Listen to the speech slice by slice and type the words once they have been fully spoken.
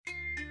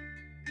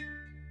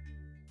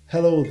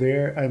Hello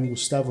there, I'm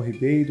Gustavo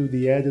Ribeiro,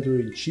 the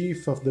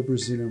editor-in-chief of the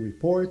Brazilian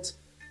Report.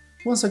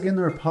 Once again,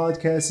 our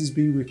podcast is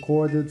being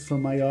recorded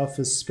from my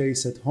office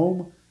space at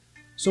home,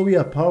 so we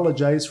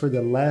apologize for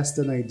the less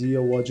than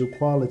ideal audio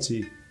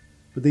quality.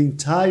 But the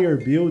entire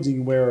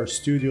building where our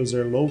studios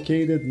are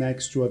located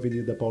next to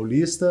Avenida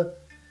Paulista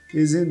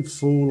is in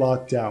full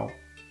lockdown.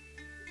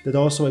 That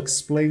also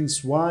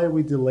explains why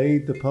we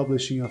delayed the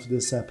publishing of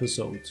this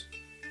episode.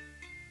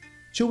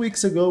 2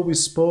 weeks ago, we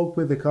spoke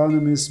with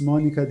economist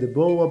Monica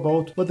Debow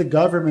about what the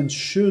government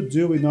should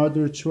do in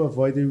order to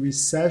avoid a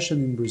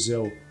recession in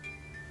Brazil.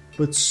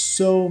 But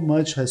so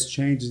much has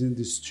changed in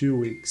these 2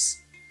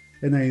 weeks.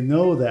 And I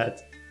know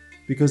that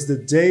because the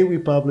day we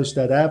published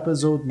that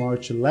episode,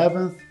 March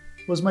 11th,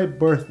 was my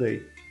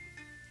birthday,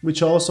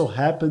 which also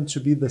happened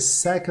to be the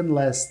second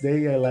last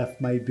day I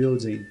left my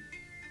building.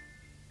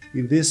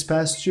 In these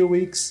past 2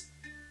 weeks,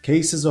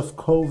 cases of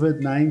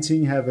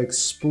COVID-19 have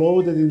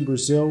exploded in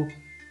Brazil.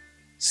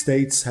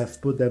 States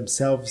have put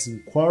themselves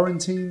in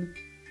quarantine,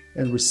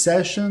 and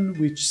recession,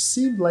 which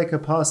seemed like a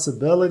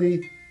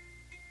possibility,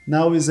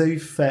 now is a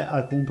fait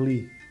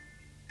accompli.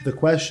 The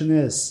question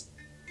is,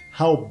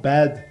 how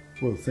bad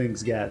will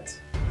things get?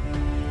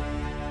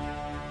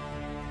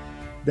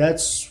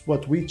 That's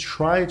what we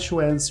try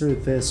to answer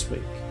this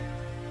week.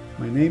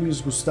 My name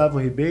is Gustavo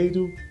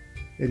Ribeiro,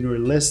 and you're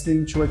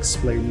listening to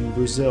Explaining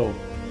Brazil.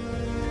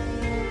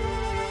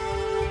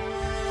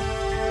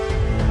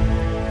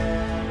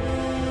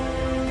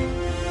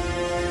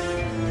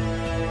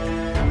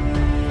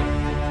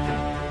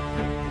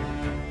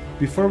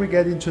 Before we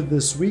get into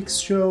this week's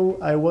show,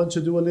 I want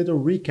to do a little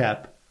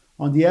recap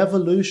on the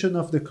evolution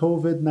of the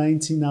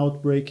COVID-19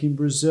 outbreak in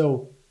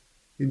Brazil.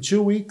 In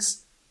 2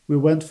 weeks, we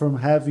went from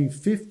having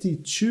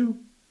 52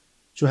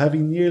 to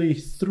having nearly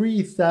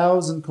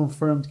 3,000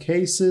 confirmed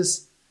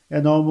cases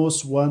and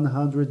almost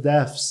 100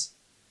 deaths.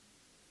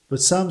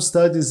 But some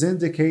studies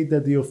indicate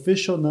that the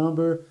official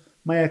number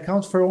might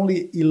account for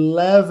only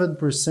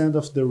 11%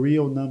 of the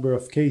real number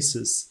of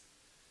cases.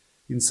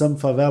 In some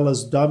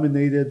favelas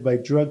dominated by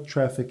drug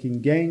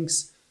trafficking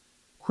gangs,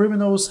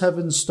 criminals have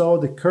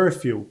installed a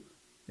curfew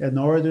and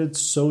ordered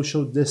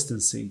social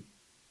distancing.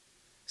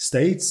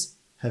 States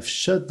have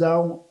shut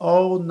down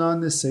all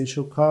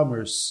non-essential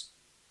commerce.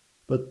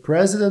 But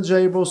President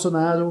Jair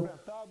Bolsonaro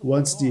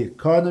wants the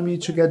economy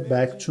to get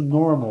back to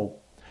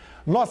normal.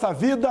 Nossa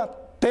vida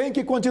tem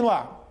que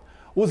continuar.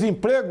 Os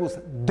empregos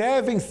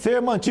devem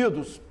ser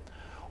mantidos.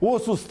 O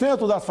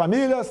sustento das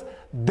famílias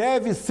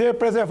deve ser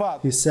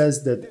preservado. He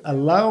says that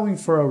allowing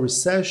for a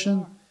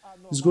recession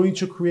is going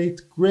to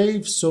create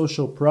grave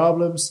social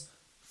problems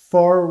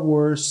far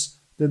worse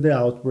than the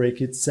outbreak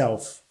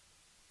itself.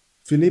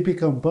 Felipe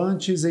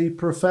Campante is a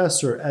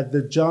professor at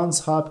the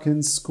Johns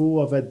Hopkins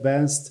School of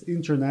Advanced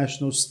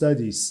International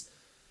Studies.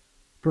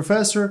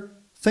 Professor,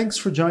 thanks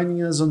for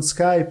joining us on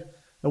Skype.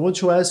 I want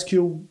to ask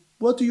you,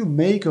 what do you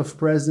make of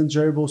President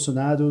Jair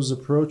Bolsonaro's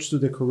approach to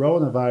the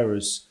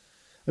coronavirus?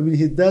 I mean,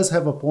 he does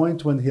have a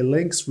point when he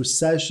links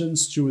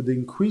recessions to the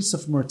increase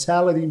of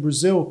mortality in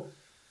Brazil,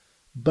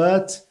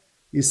 but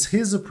is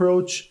his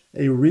approach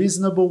a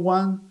reasonable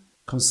one,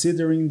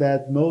 considering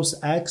that most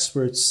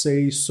experts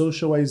say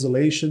social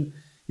isolation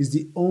is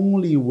the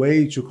only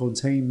way to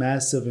contain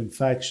massive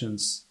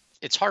infections?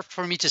 It's hard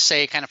for me to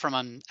say kind of from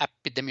an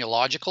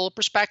epidemiological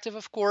perspective,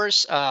 of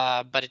course,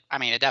 but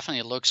it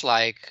definitely looks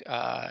like,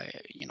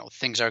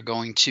 things are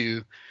going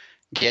to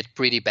get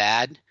pretty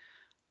bad.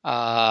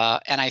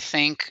 And I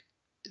think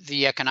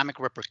the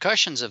economic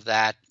repercussions of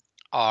that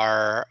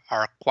are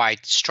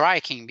quite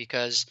striking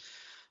because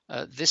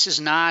this is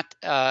not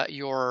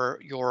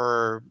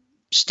your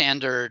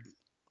standard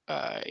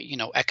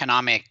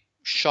economic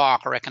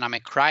shock or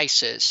economic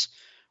crisis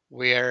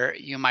where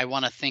you might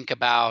want to think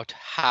about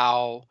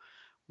how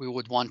we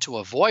would want to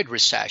avoid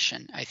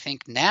recession. I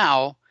think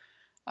now,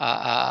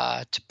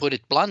 to put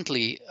it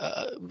bluntly,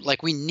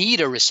 we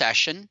need a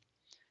recession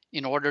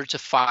in order to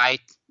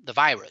fight the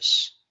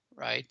virus.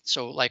 Right.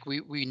 So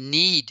we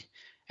need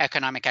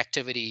economic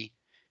activity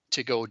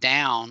to go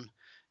down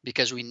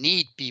because we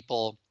need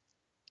people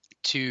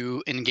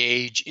to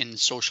engage in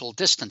social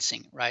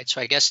distancing. Right. So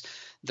I guess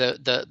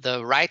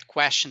the right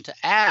question to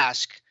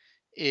ask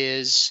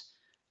is,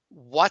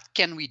 what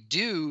can we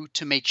do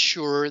to make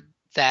sure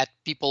that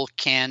people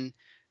can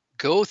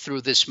go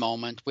through this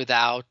moment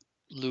without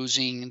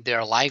losing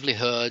their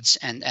livelihoods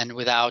and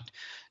without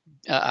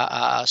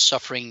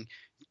suffering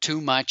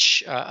too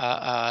much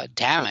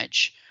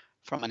damage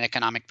from an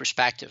economic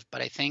perspective.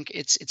 But I think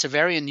it's a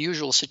very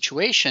unusual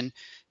situation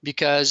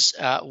because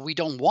we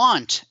don't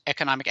want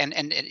economic,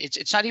 and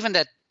it's not even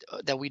that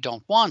we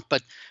don't want,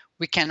 but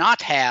we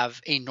cannot have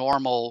a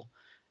normal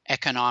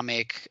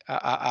economic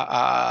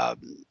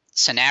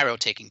scenario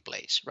taking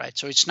place, right?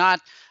 So it's not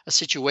a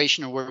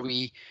situation where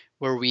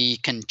we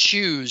can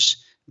choose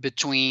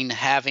between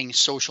having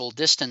social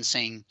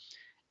distancing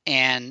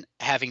and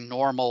having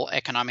normal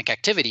economic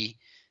activity,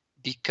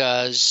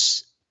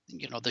 because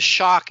the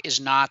shock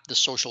is not the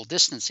social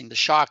distancing. The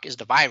shock is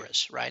the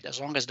virus, right? As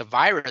long as the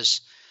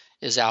virus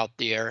is out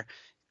there,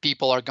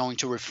 people are going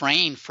to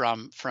refrain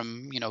from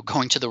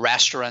going to the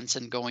restaurants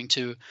and going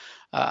to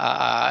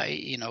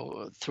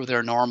through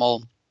their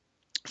normal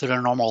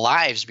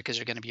lives because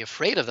they're going to be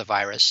afraid of the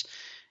virus.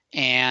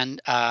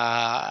 And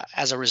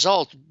as a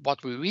result,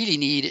 what we really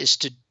need is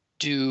to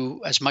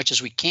do as much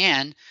as we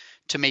can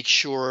to make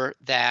sure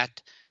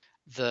that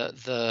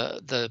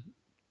the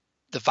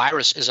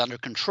virus is under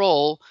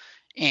control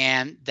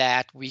and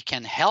that we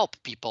can help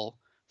people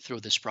through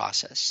this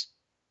process.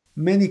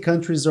 Many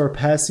countries are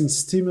passing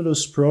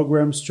stimulus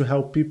programs to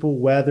help people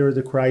weather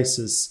the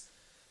crisis.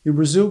 In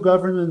Brazil,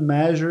 government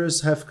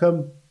measures have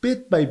come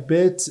bit by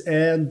bit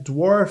and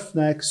dwarf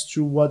next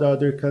to what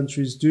other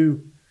countries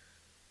do.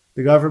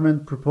 The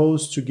government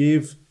proposed to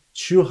give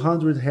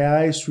 200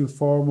 reais to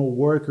informal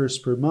workers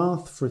per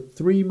month for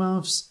 3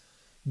 months,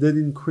 then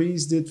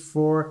increased it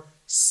for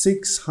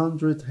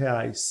 600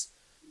 reais.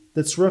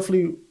 That's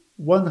roughly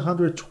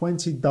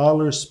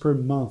 $120 per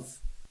month.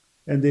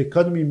 And the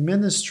economy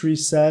ministry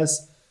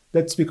says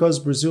that's because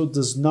Brazil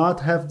does not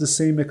have the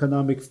same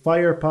economic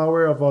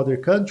firepower of other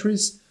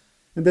countries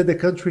and that the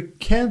country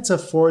can't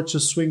afford to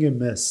swing and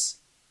miss.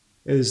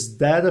 Is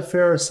that a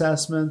fair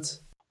assessment?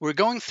 We're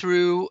going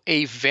through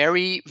a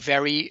very,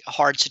 very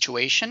hard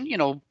situation,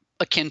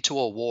 akin to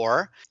a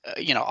war.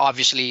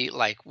 Obviously,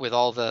 like with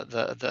all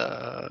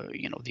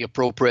the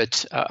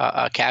appropriate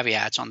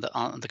caveats on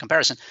the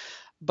comparison.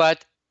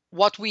 But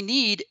what we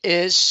need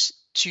is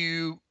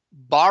to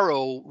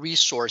borrow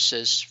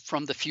resources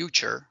from the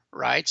future,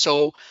 right?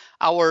 So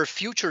our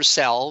future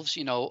selves,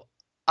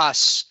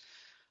 us,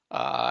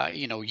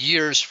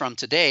 years from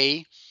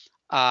today,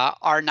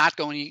 are not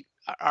going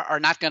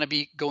to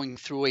be going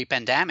through a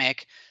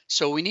pandemic.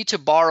 So we need to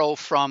borrow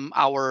from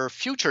our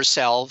future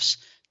selves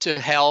to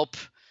help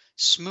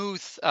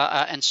smooth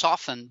and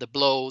soften the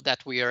blow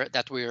that we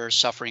are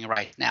suffering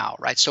right now,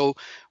 right? So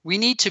we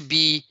need to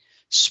be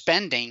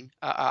spending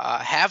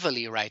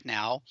heavily right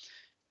now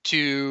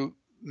to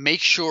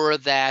make sure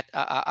that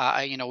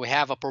we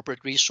have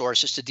appropriate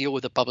resources to deal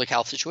with the public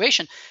health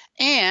situation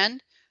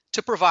and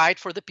to provide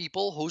for the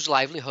people whose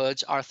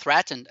livelihoods are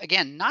threatened.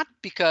 Again, not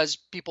because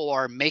people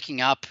are making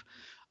up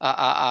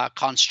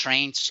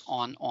constraints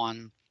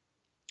on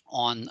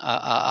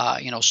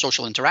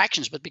social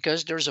interactions, but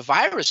because there's a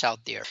virus out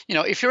there.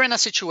 If you're in a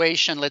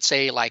situation, let's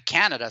say like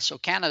Canada, so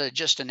Canada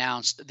just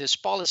announced this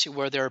policy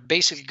where they're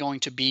basically going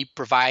to be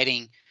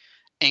providing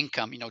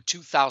income,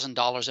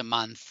 $2,000 a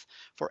month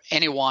for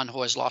anyone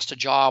who has lost a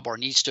job or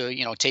needs to,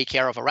 take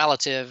care of a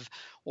relative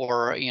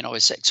or,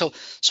 is sick. So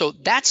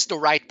that's the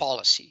right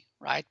policy,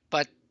 right?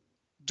 But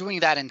doing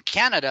that in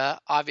Canada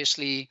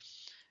obviously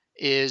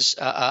is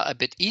a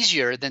bit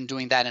easier than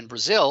doing that in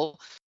Brazil.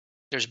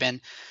 There's been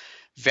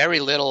very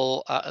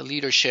little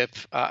leadership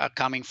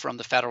coming from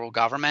the federal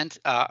government.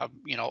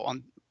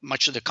 On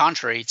much to the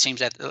contrary, it seems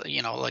that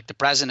like the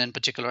president in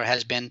particular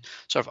has been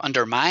sort of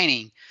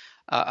undermining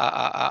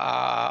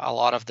a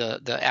lot of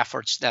the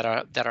efforts that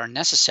are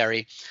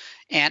necessary,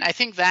 and I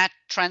think that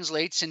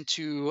translates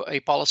into a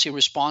policy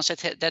response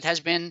that has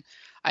been,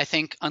 I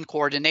think,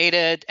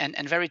 uncoordinated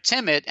and very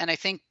timid, and I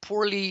think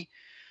poorly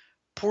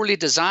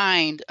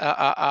designed.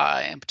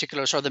 In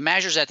particular, so the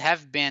measures that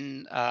have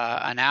been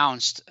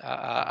announced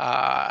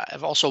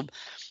have also,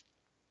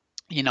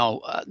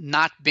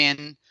 not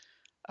been.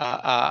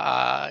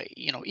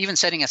 Even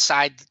setting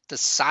aside the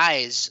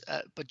size,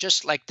 but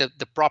just like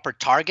the proper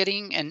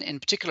targeting, and in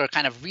particular,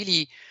 kind of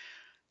really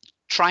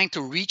trying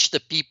to reach the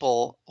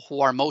people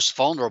who are most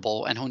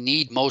vulnerable and who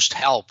need most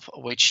help,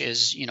 which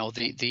is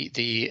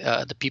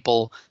the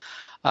people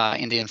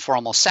in the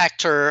informal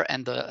sector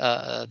and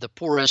the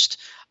poorest.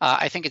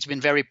 I think it's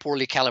been very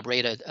poorly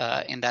calibrated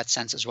in that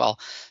sense as well.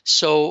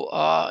 So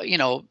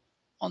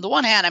on the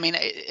one hand, I mean,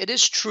 it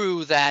is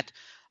true that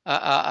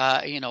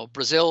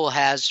Brazil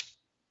has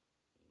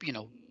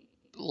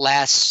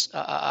less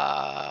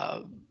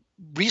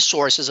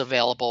resources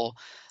available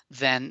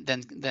than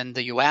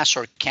the U.S.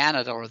 or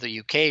Canada or the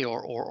U.K.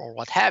 or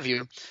what have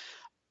you.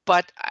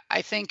 But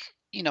I think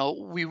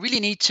we really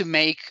need to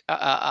make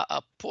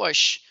a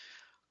push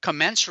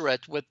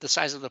commensurate with the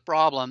size of the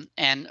problem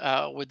and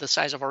with the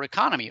size of our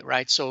economy,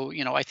 right? So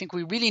I think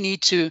we really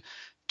need to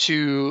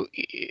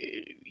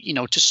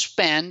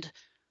spend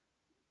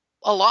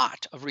a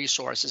lot of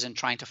resources in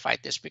trying to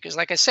fight this, because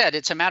like I said,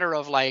 it's a matter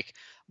of like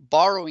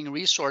borrowing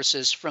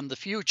resources from the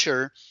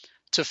future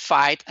to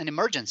fight an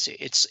emergency.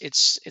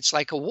 It's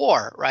like a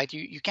war, right?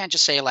 You can't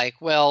just say like,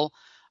 well,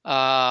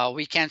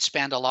 we can't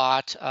spend a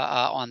lot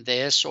on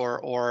this,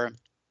 or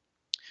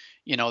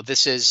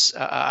this is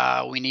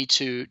we need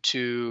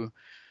to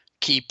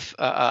keep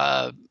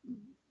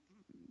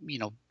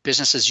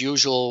business as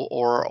usual,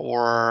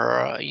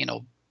 or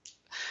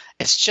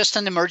it's just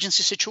an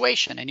emergency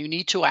situation and you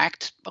need to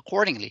act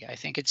accordingly. I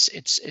think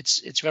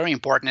it's very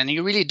important, and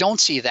you really don't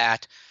see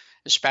that,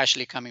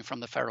 especially coming from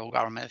the federal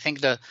government. I think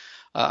the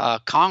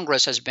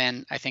Congress has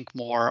been, I think,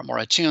 more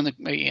attuned.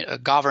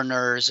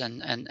 Governors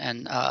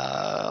and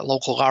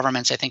local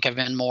governments, I think, have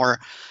been more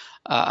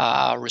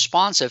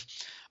responsive.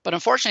 But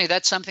unfortunately,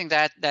 that's something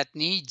that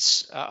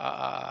needs,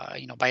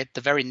 by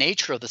the very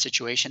nature of the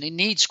situation, it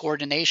needs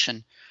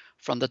coordination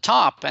from the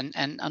top,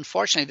 and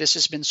unfortunately, this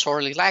has been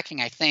sorely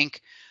lacking. I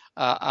think,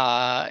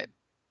 to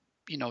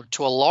a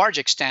large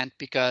extent,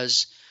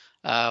 because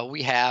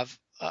we have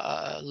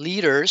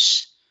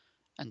leaders,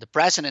 and the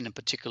president in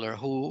particular,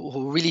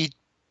 who really,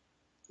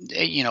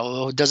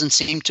 who doesn't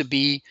seem to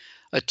be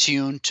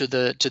attuned to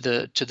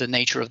the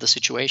nature of the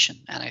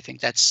situation, and I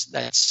think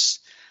that's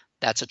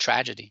a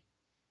tragedy.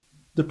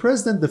 The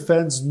president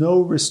defends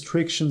no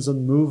restrictions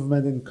on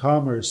movement and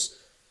commerce,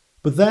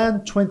 but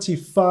then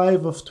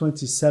 25 of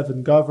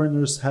 27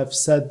 governors have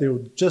said they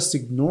would just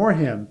ignore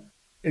him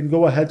and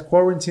go ahead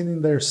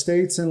quarantining their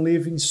states and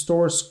leaving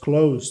stores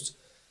closed.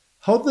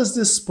 How does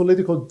this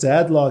political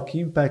deadlock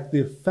impact the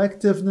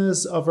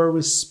effectiveness of our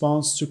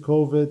response to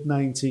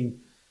COVID-19?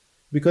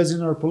 Because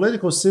in our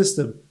political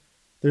system,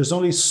 there's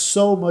only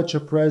so much a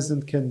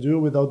president can do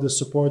without the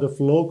support of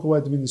local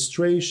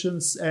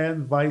administrations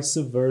and vice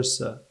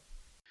versa.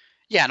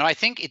 Yeah, no, I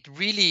think it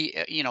really,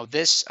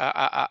 this,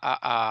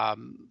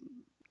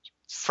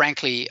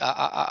 frankly,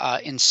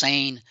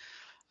 insane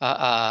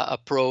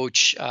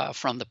approach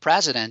from the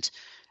president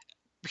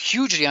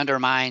hugely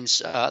undermines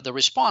the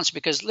response,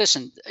 because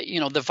listen,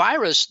 the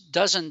virus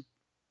doesn't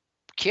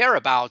care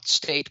about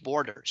state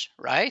borders,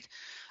 right?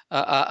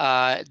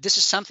 This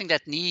is something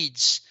that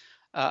needs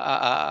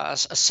a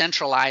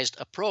centralized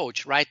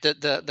approach, right?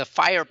 The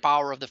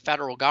firepower of the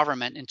federal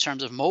government in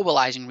terms of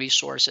mobilizing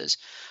resources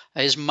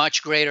is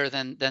much greater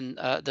than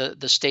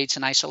the states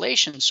in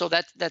isolation. So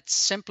that's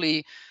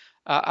simply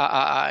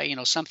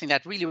something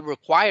that really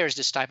requires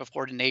this type of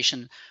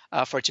coordination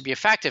for it to be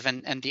effective,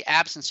 and the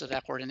absence of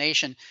that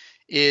coordination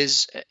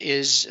is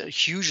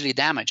hugely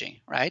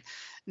damaging, right?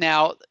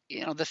 Now,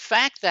 the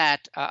fact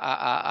that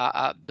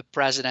the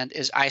president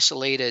is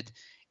isolated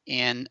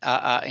in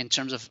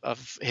terms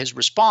of his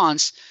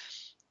response,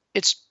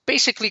 it's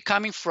basically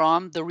coming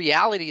from the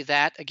reality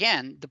that,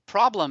 again, the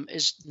problem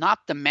is not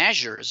the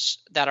measures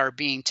that are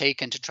being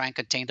taken to try and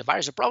contain the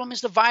virus. The problem is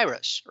the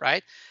virus,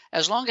 right?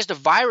 As long as the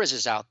virus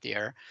is out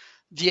there,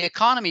 the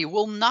economy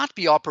will not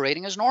be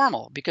operating as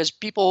normal, because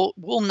people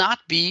will not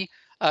be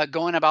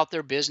going about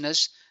their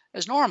business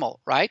as normal,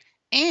 right?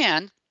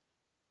 And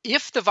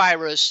if the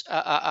virus,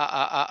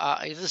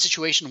 if the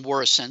situation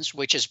worsens,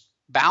 which is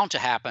bound to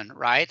happen,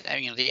 right?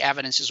 The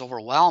evidence is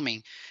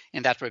overwhelming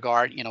in that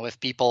regard. If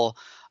people,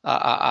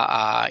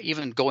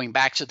 even going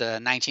back to the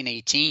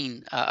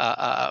 1918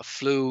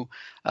 flu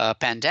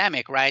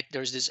pandemic, right?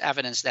 There's this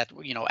evidence that,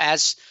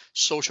 as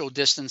social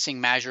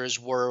distancing measures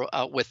were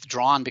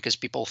withdrawn because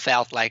people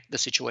felt like the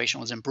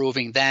situation was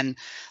improving, then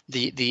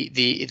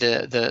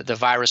the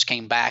virus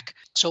came back.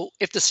 So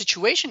if the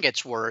situation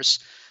gets worse,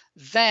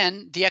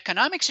 then the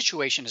economic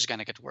situation is going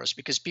to get worse,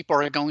 because people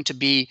are going to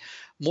be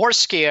more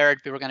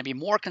scared, people are going to be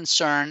more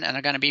concerned, and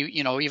are going to be,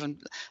 even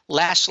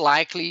less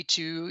likely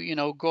to,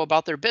 go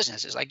about their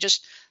businesses. Like,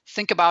 just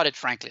think about it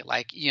frankly.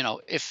 Like,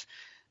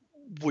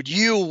 would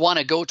you want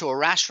to go to a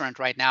restaurant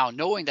right now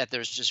knowing that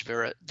there's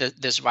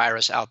this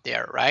virus out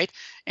there, right?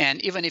 And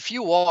even if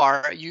you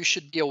are, you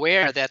should be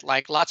aware that,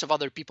 like, lots of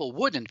other people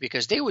wouldn't,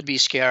 because they would be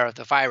scared of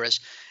the virus,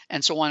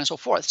 and so on and so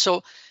forth.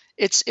 So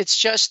it's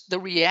just the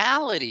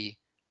reality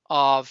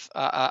of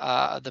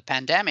the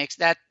pandemics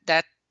that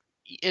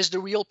is the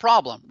real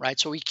problem, right?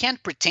 So we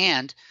can't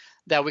pretend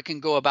that we can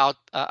go about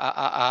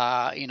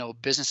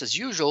business as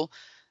usual,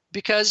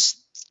 because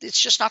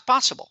it's just not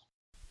possible.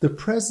 The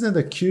president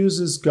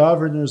accuses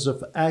governors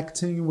of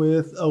acting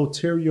with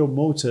ulterior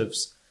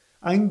motives,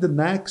 eyeing the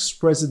next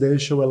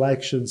presidential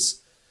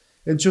elections.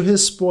 And to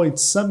his point,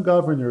 some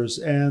governors,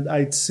 and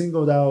I'd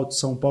singled out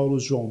São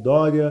Paulo's João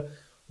Dória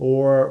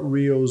or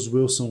Rio's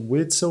Wilson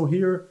Witzel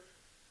here,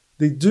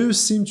 they do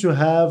seem to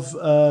have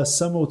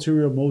some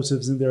ulterior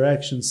motives in their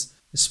actions.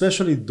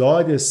 Especially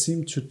Dória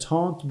seemed to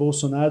taunt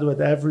Bolsonaro at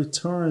every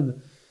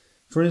turn.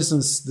 For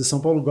instance, the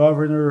São Paulo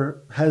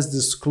governor has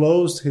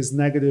disclosed his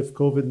negative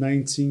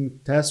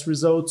COVID-19 test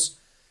results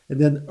and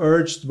then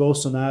urged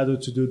Bolsonaro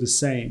to do the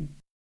same.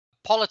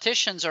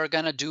 Politicians are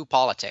going to do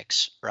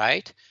politics,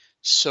 right?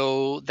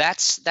 So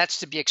that's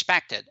to be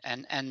expected,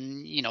 and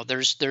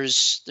there's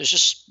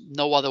just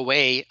no other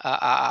way.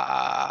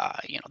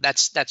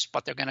 That's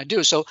what they're going to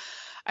do. So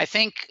I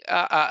think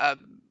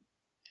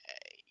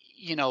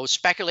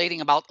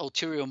speculating about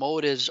ulterior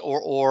motives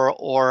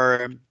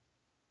or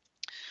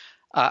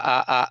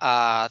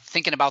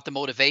thinking about the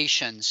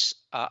motivations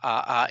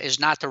is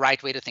not the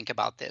right way to think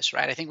about this,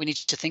 right? I think we need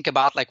to think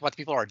about, like, what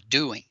people are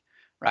doing,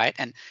 right?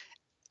 And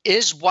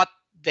is what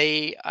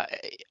they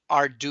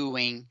are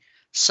doing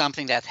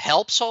something that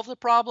helps solve the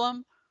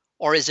problem,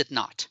 or is it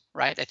not,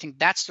 right? I think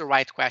that's the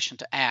right question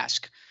to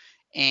ask.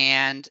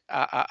 And,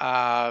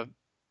 I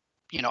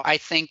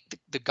think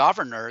the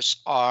governors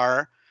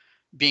are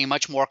being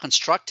much more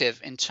constructive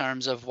in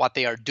terms of what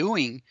they are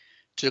doing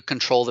to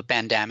control the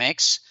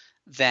pandemics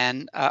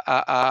than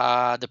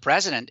the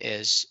president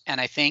is.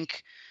 And I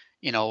think,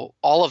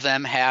 all of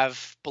them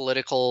have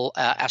political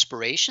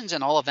aspirations,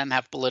 and all of them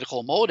have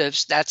political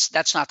motives.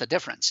 That's not the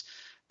difference.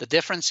 The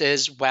difference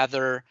is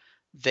whether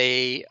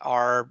they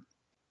are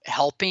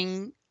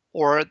helping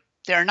or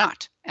they're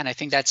not. And I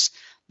think that's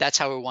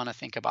how we want to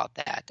think about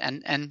that.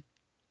 And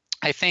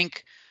I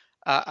think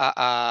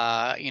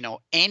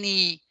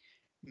any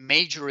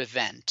major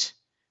event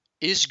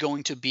is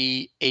going to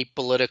be a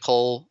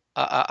political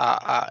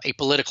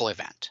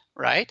event,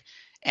 right?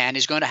 And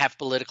is going to have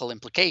political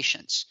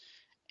implications.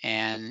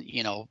 And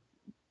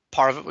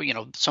part of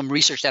some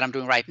research that I'm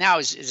doing right now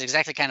is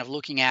exactly kind of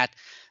looking at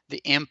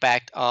the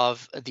impact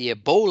of the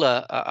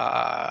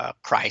Ebola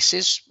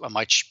crisis, a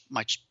much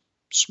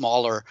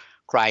smaller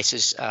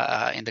crisis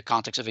in the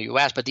context of the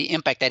U.S., but the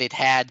impact that it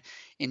had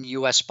in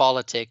U.S.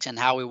 politics and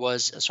how it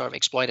was sort of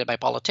exploited by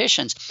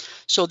politicians.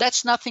 So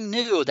that's nothing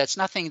new. That's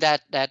nothing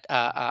that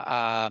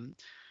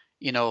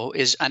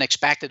is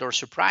unexpected or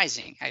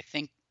surprising. I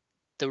think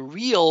the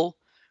real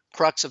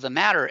crux of the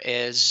matter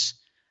is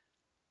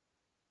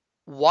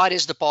what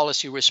is the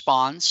policy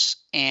response,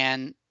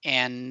 and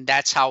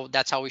that's how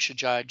we should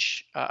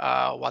judge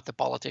what the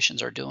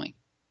politicians are doing.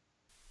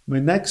 My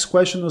next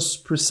question was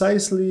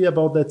precisely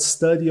about that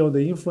study on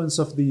the influence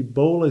of the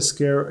Ebola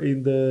scare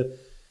in the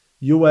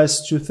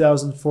U.S.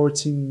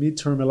 2014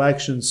 midterm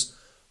elections.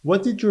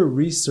 What did your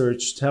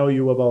research tell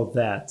you about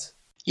that?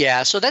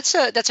 Yeah, so that's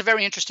a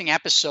very interesting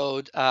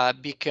episode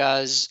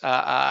because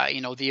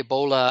the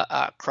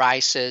Ebola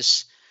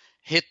crisis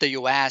hit the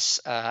U.S.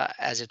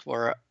 As it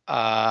were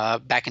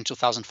back in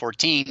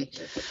 2014,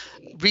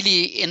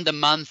 really in the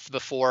month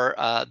before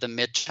the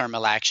midterm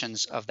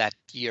elections of that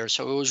year.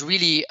 So it was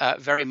really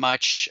very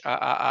much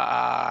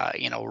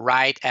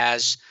right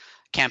as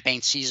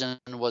campaign season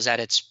was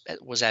at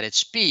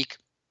its peak,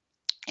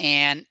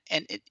 and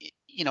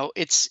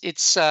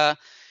it's a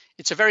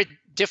very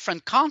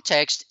different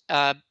context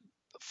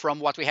from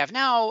what we have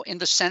now, in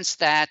the sense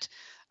that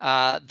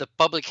the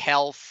public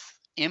health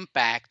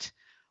impact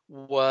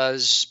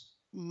was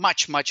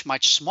much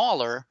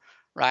smaller,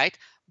 right?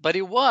 But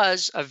it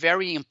was a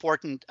very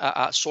important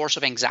source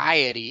of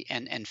anxiety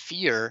and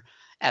fear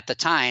at the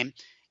time.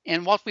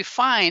 And what we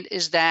find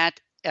is that,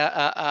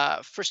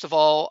 first of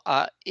all,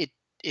 it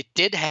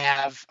did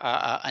have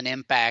an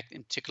impact.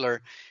 In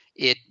particular,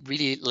 it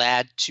really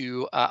led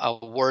to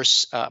a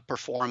worse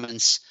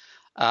performance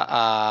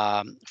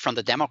from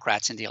the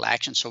Democrats in the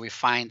election. So we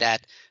find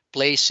that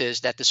places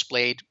that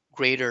displayed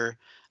greater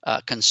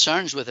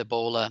concerns with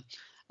Ebola,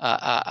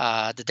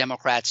 the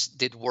Democrats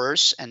did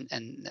worse,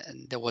 and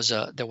there was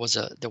a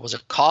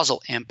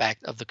causal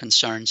impact of the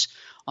concerns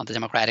on the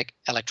Democratic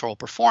electoral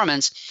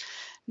performance.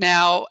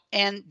 Now,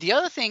 and the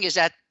other thing is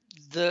that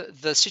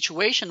the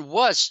situation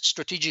was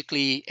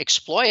strategically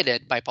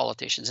exploited by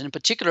politicians, and in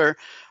particular,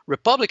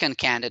 Republican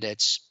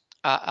candidates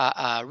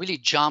really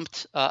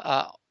jumped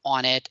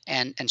on it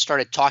and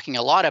started talking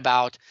a lot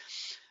about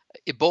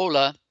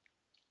Ebola,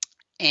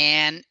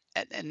 and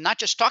not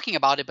just talking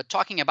about it, but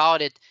talking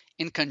about it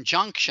in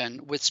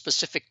conjunction with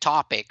specific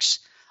topics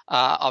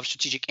of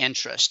strategic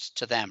interest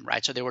to them,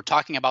 right? So they were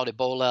talking about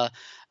Ebola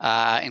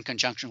in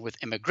conjunction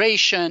with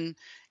immigration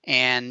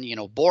and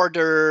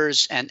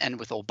borders, and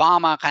with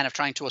Obama, kind of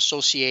trying to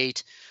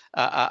associate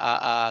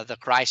the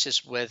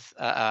crisis with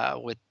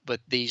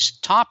these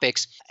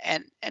topics.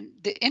 And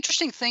the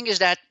interesting thing is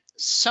that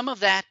some of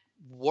that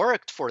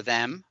worked for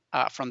them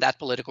from that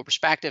political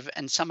perspective,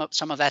 and some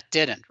of that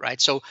didn't,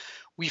 right? So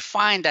we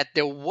find that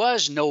there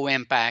was no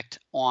impact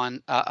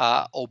on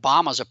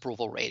Obama's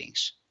approval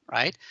ratings,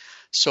 right?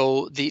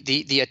 So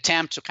the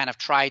attempt to kind of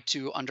try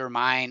to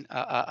undermine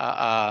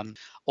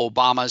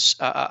Obama's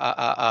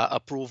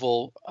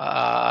approval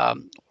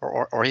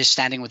or his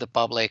standing with the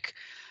public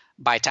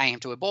by tying him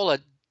to Ebola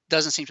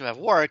doesn't seem to have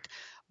worked,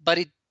 but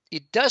it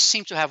does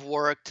seem to have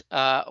worked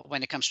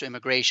when it comes to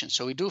immigration.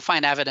 So we do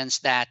find evidence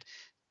that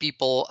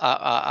people,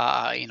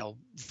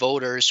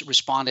 voters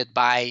responded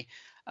by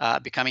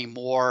becoming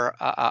more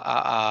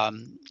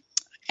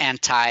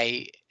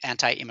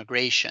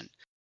anti-immigration.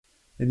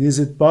 And is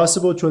it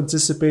possible to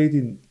anticipate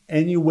in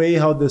any way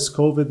how this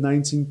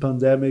COVID-19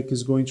 pandemic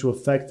is going to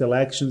affect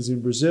elections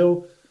in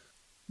Brazil?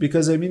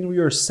 Because, we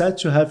are set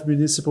to have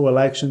municipal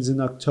elections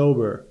in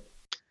October.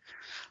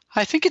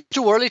 I think it's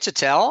too early to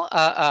tell.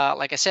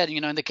 Like I said,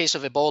 in the case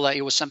of Ebola,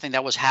 it was something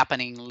that was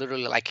happening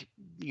literally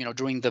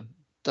during the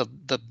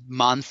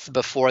month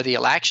before the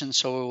election.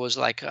 So it was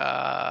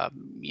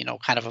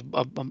kind of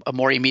a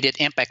more immediate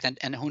impact.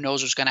 And who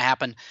knows what's going to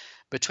happen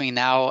between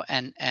now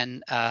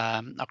and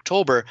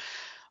October.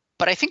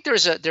 But I think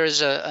there's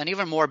an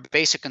even more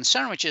basic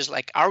concern, which is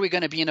are we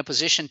going to be in a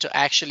position to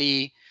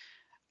actually,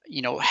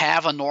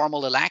 have a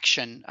normal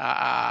election,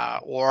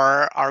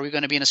 or are we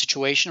going to be in a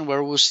situation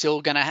where we're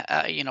still going to,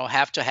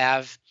 have to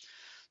have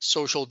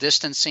social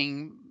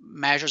distancing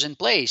measures in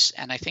place?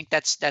 And I think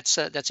that's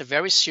a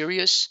very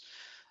serious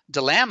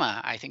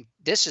dilemma. I think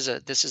this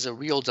is a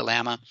real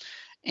dilemma.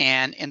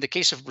 And in the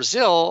case of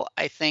Brazil,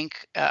 I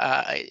think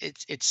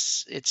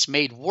it's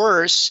made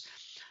worse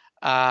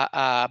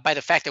by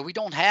the fact that we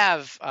don't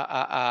have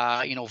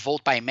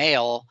vote by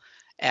mail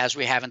as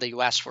we have in the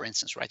U.S., for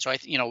instance, right? So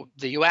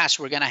the U.S.,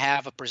 we're going to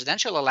have a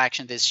presidential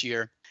election this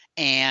year,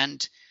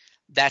 and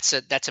that's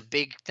a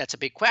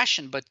big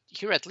question. But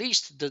here, at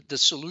least, the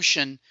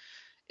solution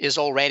is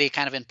already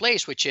kind of in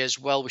place, which is,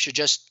 well, we should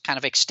just kind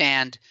of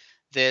extend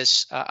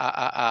this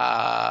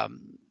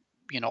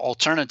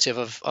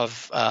alternative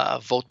of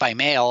vote by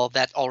mail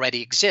that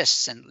already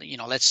exists, and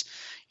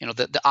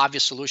the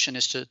obvious solution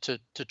is to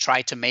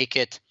try to make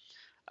it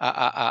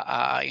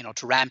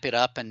to ramp it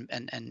up and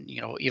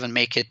even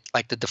make it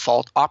like the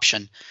default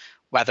option.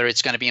 Whether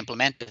it's going to be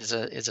implemented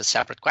is a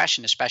separate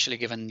question, especially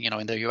given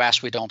in the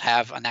U.S. we don't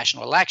have a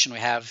national election, we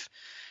have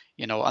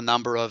a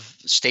number of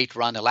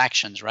state-run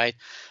elections, right?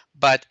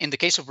 But in the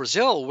case of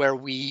Brazil,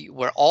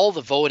 where all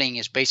the voting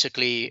is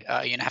basically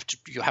you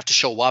have to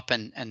show up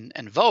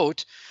and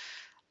vote,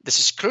 this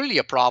is clearly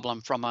a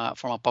problem from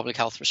a public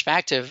health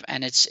perspective,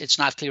 and it's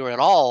not clear at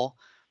all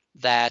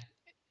that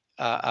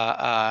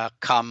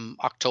come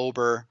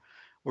October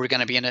we're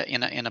going to be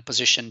in a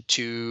position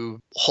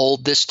to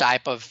hold this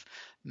type of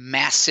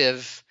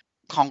massive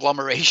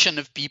conglomeration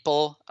of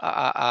people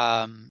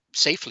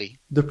safely.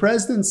 The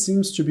president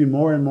seems to be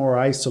more and more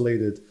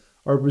isolated.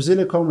 Our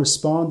Brasilia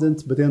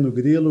correspondent, Breno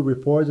Grillo,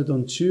 reported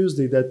on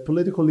Tuesday that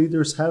political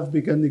leaders have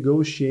begun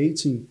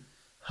negotiating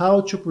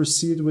how to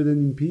proceed with an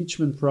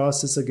impeachment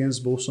process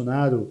against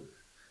Bolsonaro,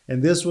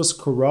 and this was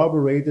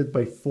corroborated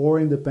by 4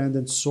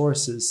 independent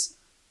sources.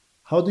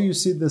 How do you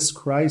see this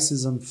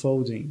crisis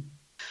unfolding?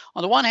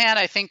 On the one hand,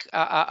 I think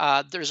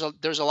there's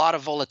a lot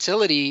of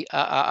volatility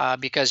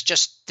because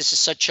just this is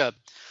such a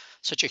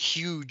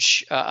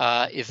huge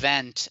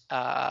event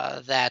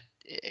that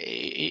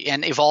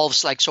and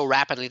evolves like so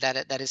rapidly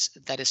that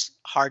is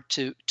hard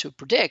to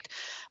predict.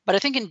 But I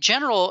think in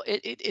general,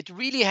 it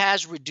really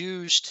has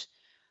reduced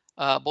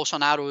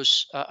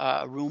Bolsonaro's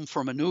room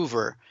for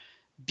maneuver,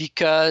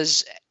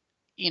 because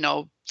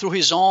through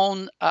his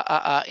own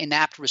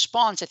inept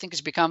response, I think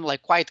it's become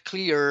like quite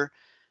clear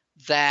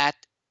that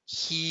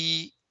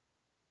he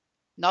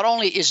not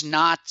only is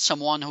not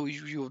someone who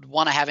you would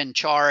want to have in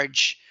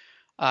charge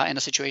in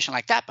a situation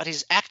like that, but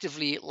he's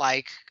actively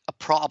like a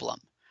problem,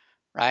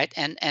 right?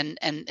 And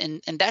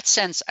in that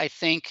sense, I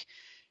think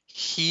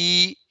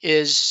he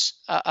is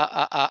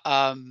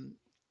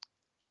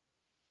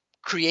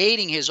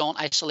creating his own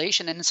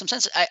isolation. And in some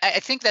sense, I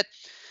think that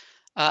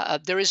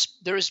there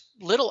is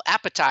little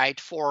appetite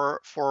for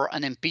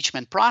an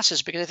impeachment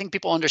process, because I think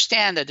people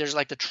understand that there's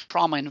like the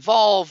trauma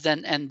involved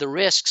and the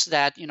risks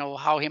that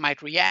how he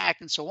might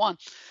react and so on.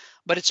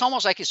 But it's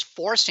almost like he's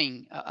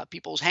forcing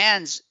people's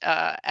hands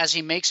as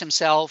he makes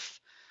himself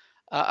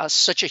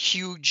such a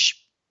huge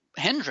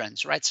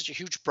hindrance, right? Such a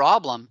huge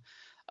problem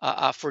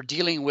for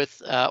dealing with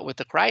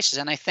the crisis.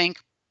 And I think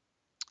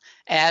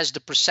as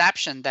the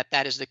perception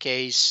that is the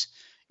case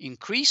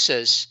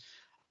increases,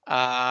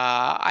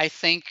 I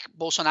think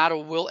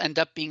Bolsonaro will end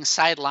up being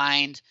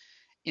sidelined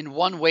in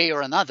one way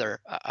or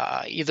another,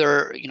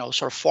 either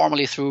sort of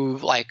formally through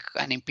like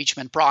an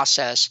impeachment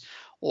process,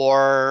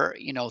 or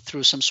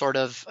through some sort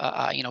of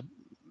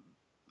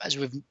as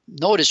we've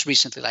noticed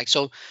recently, like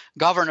so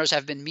governors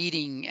have been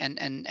meeting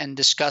and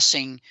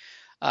discussing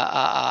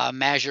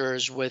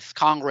measures with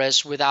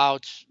Congress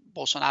without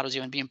Bolsonaro's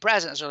even being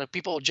present. So like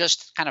people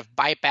just kind of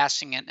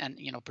bypassing and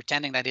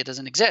pretending that it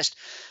doesn't exist.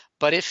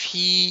 But if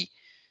he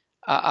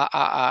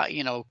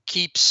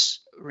keeps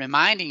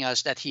reminding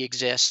us that he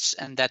exists,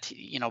 and that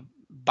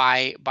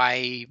by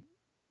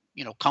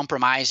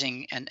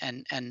compromising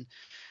and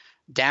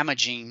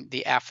damaging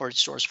the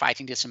efforts towards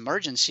fighting this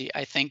emergency,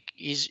 I think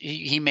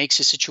he makes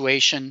the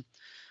situation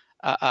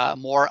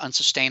more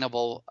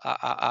unsustainable,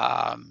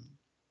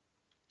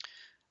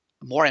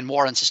 more and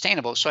more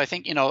unsustainable. So I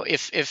think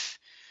if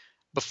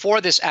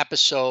before this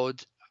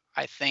episode,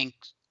 I think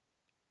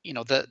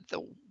there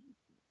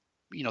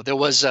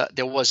was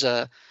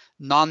a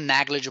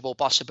non-negligible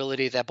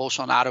possibility that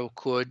Bolsonaro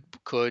could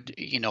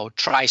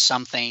try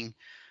something,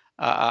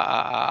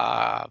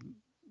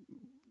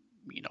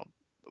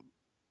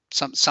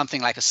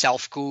 something like a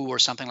self-coup or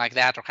something like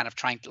that, or kind of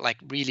trying to like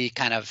really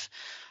kind of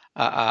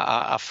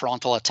a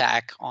frontal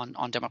attack on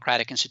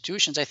democratic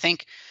institutions. I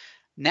think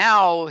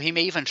now he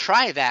may even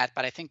try that,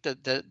 but I think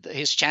that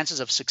his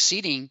chances of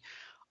succeeding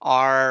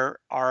are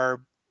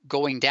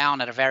going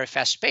down at a very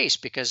fast pace,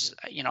 because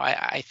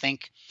I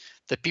think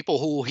the people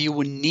who he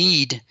would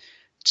need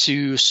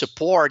to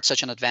support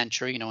such an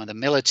adventure, in the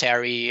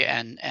military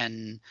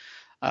and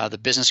the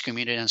business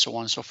community and so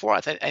on and so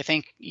forth, I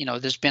think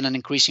there's been an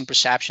increasing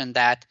perception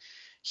that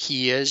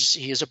he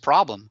is a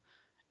problem,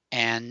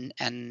 and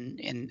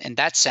in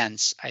that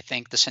sense, I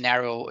think the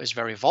scenario is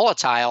very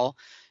volatile,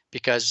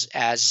 because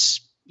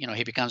as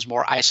he becomes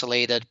more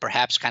isolated,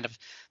 perhaps kind of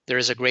there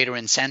is a greater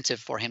incentive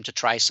for him to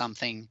try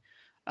something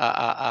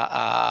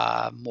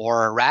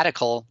more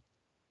radical.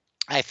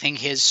 I think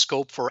his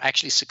scope for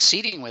actually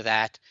succeeding with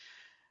that,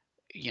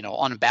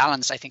 on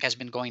balance, I think has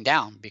been going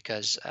down,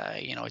 because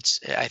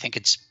I think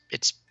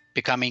it's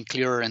becoming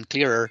clearer and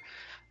clearer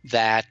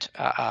that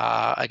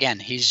again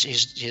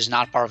he's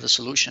not part of the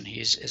solution.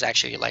 He's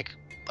actually like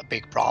a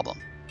big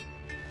problem.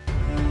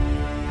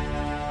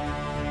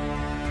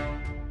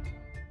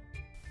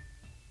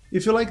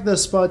 If you like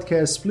this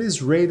podcast,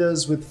 please rate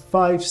us with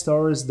 5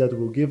 stars that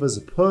will give us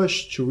a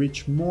push to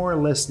reach more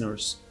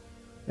listeners.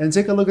 And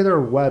take a look at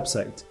our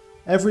website.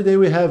 Every day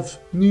we have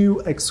new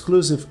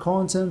exclusive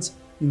content,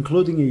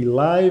 including a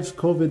live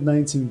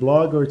COVID-19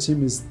 blog our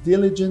team is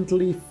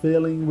diligently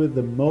filling with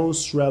the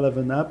most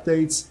relevant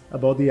updates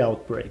about the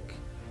outbreak.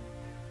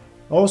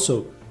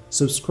 Also,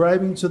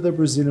 subscribing to the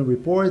Brazilian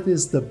Report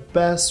is the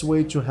best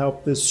way to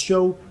help this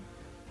show.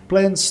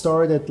 Plans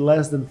start at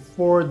less than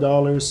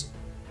 $4,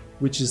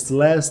 which is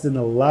less than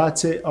a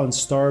latte on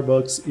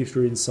Starbucks if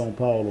you're in São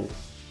Paulo.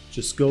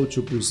 Just go to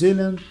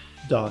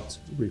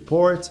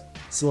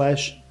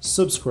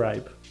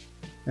Brazilian.report/subscribe.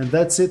 And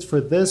that's it for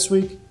this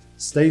week.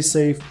 Stay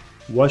safe,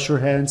 wash your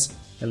hands,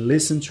 and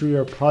listen to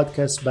your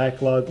podcast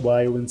backlog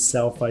while in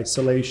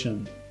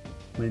self-isolation.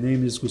 My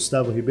name is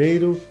Gustavo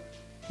Ribeiro,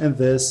 and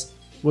this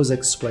was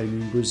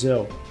Explaining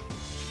Brazil.